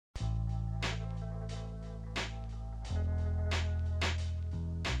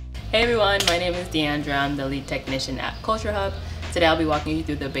Hey everyone, my name is Deandra. I'm the lead technician at CultureHub. Today I'll be walking you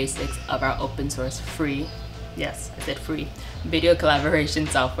through the basics of our open source free, yes, I said free, video collaboration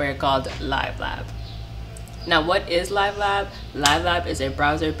software called LiveLab. Now what is LiveLab? LiveLab is a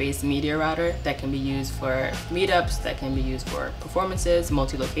browser-based media router that can be used for meetups, that can be used for performances,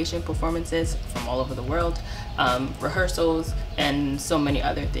 multi-location performances from all over the world, rehearsals, and so many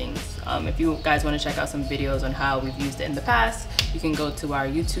other things. If you guys want to check out some videos on how we've used it in the past, you can go to our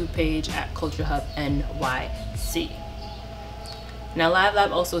YouTube page at CultureHub NYC. Now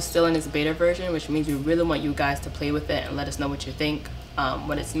LiveLab also is still in its beta version, which means we really want you guys to play with it and let us know what you think,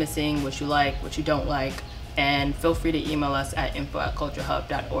 what it's missing, what you like, what you don't like. And feel free to email us at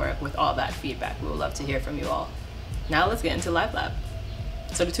info@culturehub.org with all that feedback. We would love to hear from you all. Now let's get into LiveLab.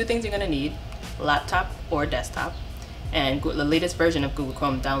 So the two things you're going to need, laptop or desktop, and the latest version of Google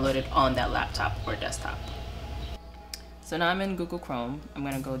Chrome downloaded on that laptop or desktop. So now I'm in Google Chrome. I'm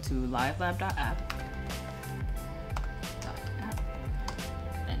going to go to livelab.app,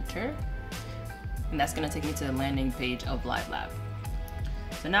 enter, and that's going to take me to the landing page of LiveLab.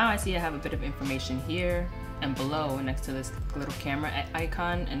 So now I see I have a bit of information here, and below next to this little camera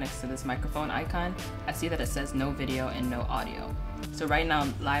icon and next to this microphone icon, I see that it says no video and no audio. So right now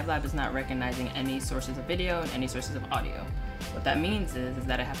LiveLab is not recognizing any sources of video and any sources of audio. What that means is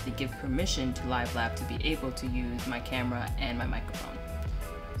that I have to give permission to LiveLab to be able to use my camera and my microphone.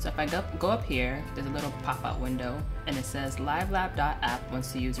 So if I go up here, there's a little pop-out window and it says livelab.app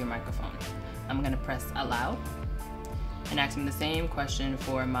wants to use your microphone. I'm going to press allow and ask me the same question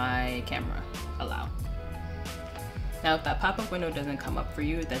for my camera, allow. Now if that pop-up window doesn't come up for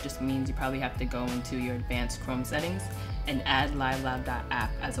you, that just means you probably have to go into your advanced Chrome settings and add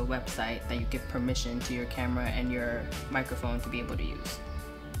livelab.app as a website that you give permission to your camera and your microphone to be able to use.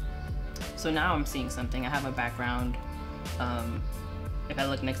 So now I'm seeing something. I have a background. If I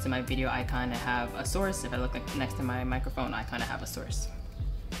look next to my video icon, I have a source. If I look next to my microphone icon, I have a source.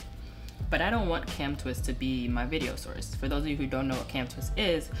 But I don't want CamTwist to be my video source. For those of you who don't know what CamTwist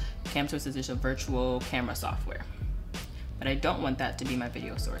is just a virtual camera software. But I don't want that to be my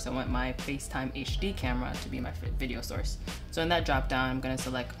video source. I want my FaceTime HD camera to be my video source. So in that drop down, I'm gonna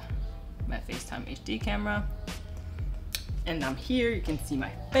select my FaceTime HD camera. And I'm here, you can see my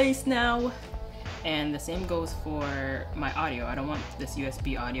face now. And the same goes for my audio. I don't want this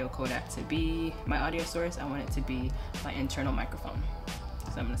USB audio codec to be my audio source. I want it to be my internal microphone.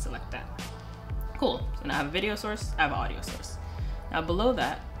 So I'm gonna select that. Cool, so now I have a video source, I have an audio source. Now below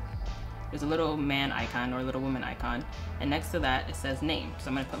that, there's a little man icon or a little woman icon, and next to that it says name. So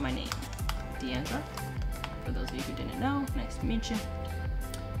I'm gonna put my name, Deandra. For those of you who didn't know, nice to meet you.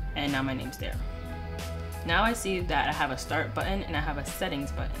 And now my name's there. Now I see that I have a start button and I have a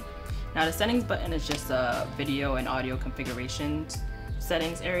settings button. Now the settings button is just a video and audio configuration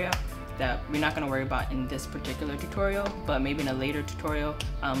settings area that we're not going to worry about in this particular tutorial, but maybe in a later tutorial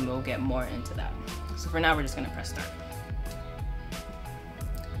we'll get more into that. So for now we're just going to press start.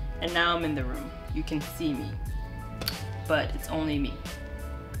 And now I'm in the room. You can see me, but it's only me,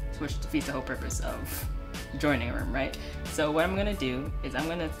 which defeats the whole purpose of joining a room, right? So what I'm going to do is I'm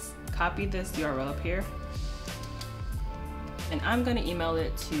going to copy this URL up here and I'm going to email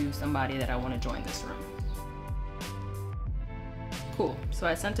it to somebody that I want to join this room. Cool, so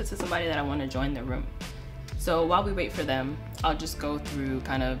I sent it to somebody that I want to join the room. So while we wait for them, I'll just go through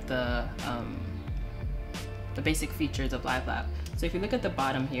kind of the basic features of LiveLab. So if you look at the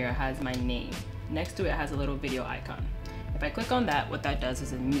bottom here, it has my name. Next to it has a little video icon. If I click on that, what that does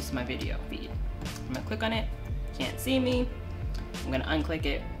is it mutes my video feed. I'm gonna click on it, can't see me. I'm gonna unclick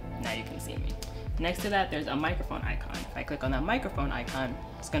it, now you can see me. Next to that, there's a microphone icon. If I click on that microphone icon,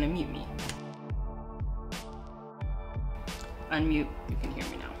 it's gonna mute me. Unmute, you can hear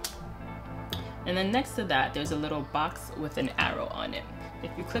me now. And then next to that, there's a little box with an arrow on it. If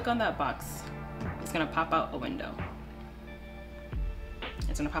you click on that box, it's gonna pop out a window.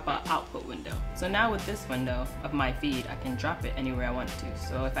 It's gonna pop out an output window. So now with this window of my feed, I can drop it anywhere I want to.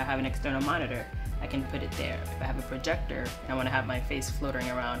 So if I have an external monitor, I can put it there. If I have a projector and I wanna have my face floating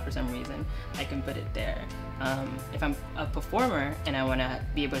around for some reason, I can put it there. If I'm a performer and I wanna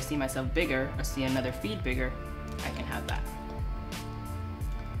be able to see myself bigger or see another feed bigger, I can have that.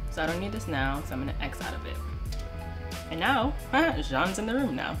 So I don't need this now, so I'm gonna X out of it. And now, Jean's in the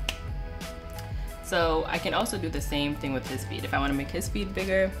room now. So I can also do the same thing with his feed. If I wanna make his feed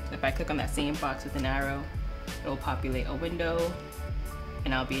bigger, if I click on that same box with an arrow, it will populate a window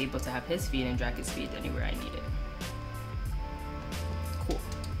and I'll be able to have his feed and drag his feed anywhere I need it. Cool.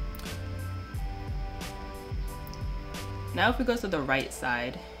 Now if we go to the right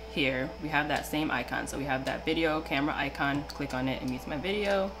side, here we have that same icon. So we have that video camera icon, click on it, it mutes my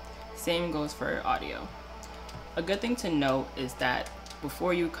video. Same goes for audio. A good thing to note is that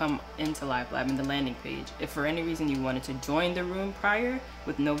before you come into LiveLab in the landing page, if for any reason you wanted to join the room prior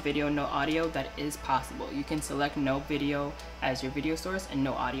with no video, no audio, that is possible. You can select no video as your video source and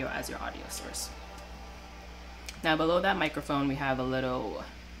no audio as your audio source. Now below that microphone, we have a little,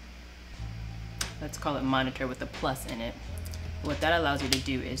 let's call it monitor with a plus in it. What that allows you to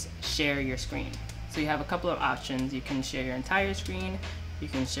do is share your screen. So you have a couple of options. You can share your entire screen, you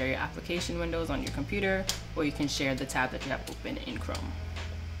can share your application windows on your computer, or you can share the tab that you have open in Chrome.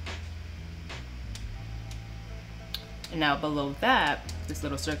 And now below that, this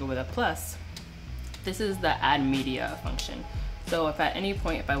little circle with a plus, this is the add media function. So if at any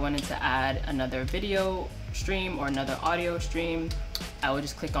point, if I wanted to add another video stream or another audio stream, I will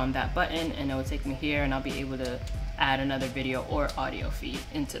just click on that button and it will take me here, and I'll be able to add another video or audio feed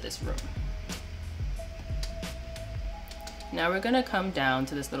into this room. Now we're gonna come down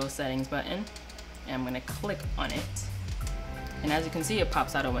to this little settings button and I'm gonna click on it. And as you can see, it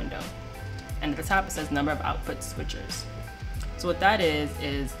pops out a window. And at the top it says number of output switchers. So what that is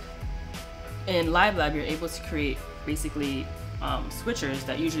in LiveLab, you're able to create basically switchers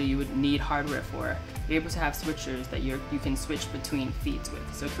that usually you would need hardware for. You're able to have switchers that you can switch between feeds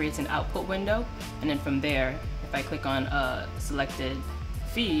with. So it creates an output window, and then from there, if I click on a selected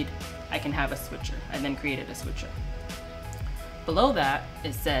feed, I can have a switcher. I then created a switcher. Below that,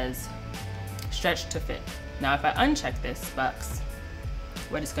 it says stretch to fit. Now if I uncheck this box,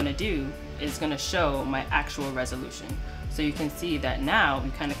 what it's gonna do is gonna show my actual resolution. So you can see that now you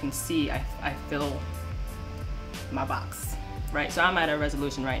kind of can see I fill my box, right? So I'm at a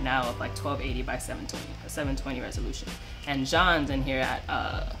resolution right now of like 1280 by 720, a 720 resolution. And John's in here at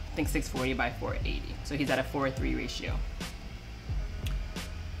I think 640 by 480. So he's at a 4:3 ratio.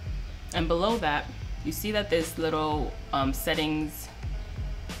 And below that, you see that this little settings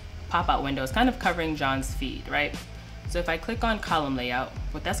pop-out window is kind of covering John's feed, right? So if I click on column layout,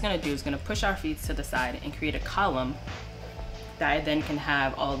 what that's gonna do is gonna push our feeds to the side and create a column that I then can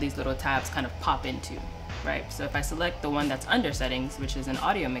have all these little tabs kind of pop into, right? So if I select the one that's under settings, which is an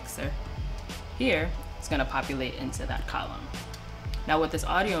audio mixer, here, it's gonna populate into that column. Now what this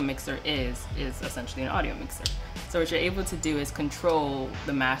audio mixer is essentially an audio mixer. So what you're able to do is control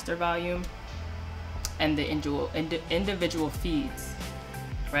the master volume and the individual feeds,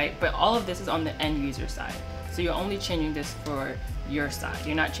 right? But all of this is on the end user side. So you're only changing this for your side.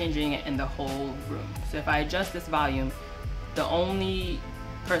 You're not changing it in the whole room. So if I adjust this volume, the only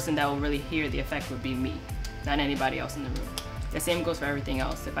person that will really hear the effect would be me, not anybody else in the room. The same goes for everything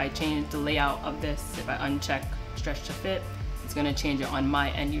else. If I change the layout of this, if I uncheck stretch to fit, it's gonna change it on my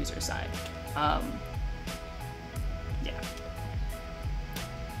end user side. Yeah.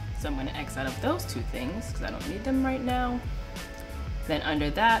 So I'm gonna X out of those two things because I don't need them right now. Then under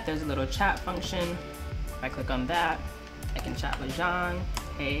that, there's a little chat function. If I click on that, I can chat with John.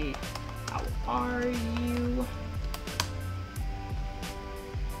 Hey, how are you?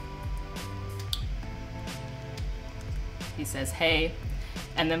 He says, hey.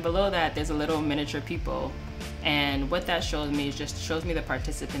 And then below that, there's a little miniature people. And what that shows me is just shows me the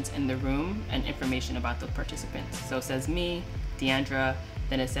participants in the room and information about the participants. So it says me, Deandra,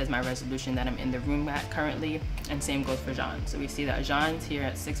 then it says my resolution that I'm in the room at currently, and same goes for John. So we see that John's here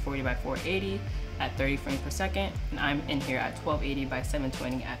at 640 by 480 at 30 frames per second, and I'm in here at 1280 by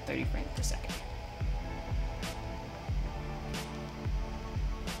 720 at 30 frames per second.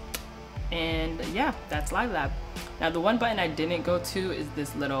 And yeah, that's LiveLab. Now the one button I didn't go to is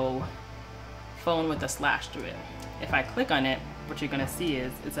this little phone with a slash through it. If I click on it, what you're gonna see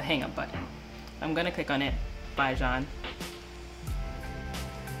is it's a hang up button. I'm gonna click on it. Bye, John.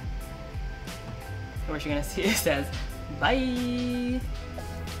 What you're gonna see, it says bye.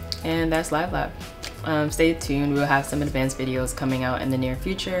 And that's LiveLab. Stay tuned, we'll have some advanced videos coming out in the near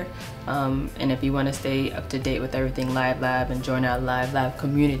future. And if you want to stay up to date with everything LiveLab and join our LiveLab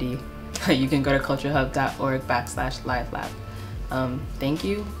community, you can go to culturehub.org/LiveLab. Thank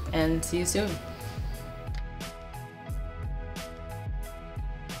you and see you soon.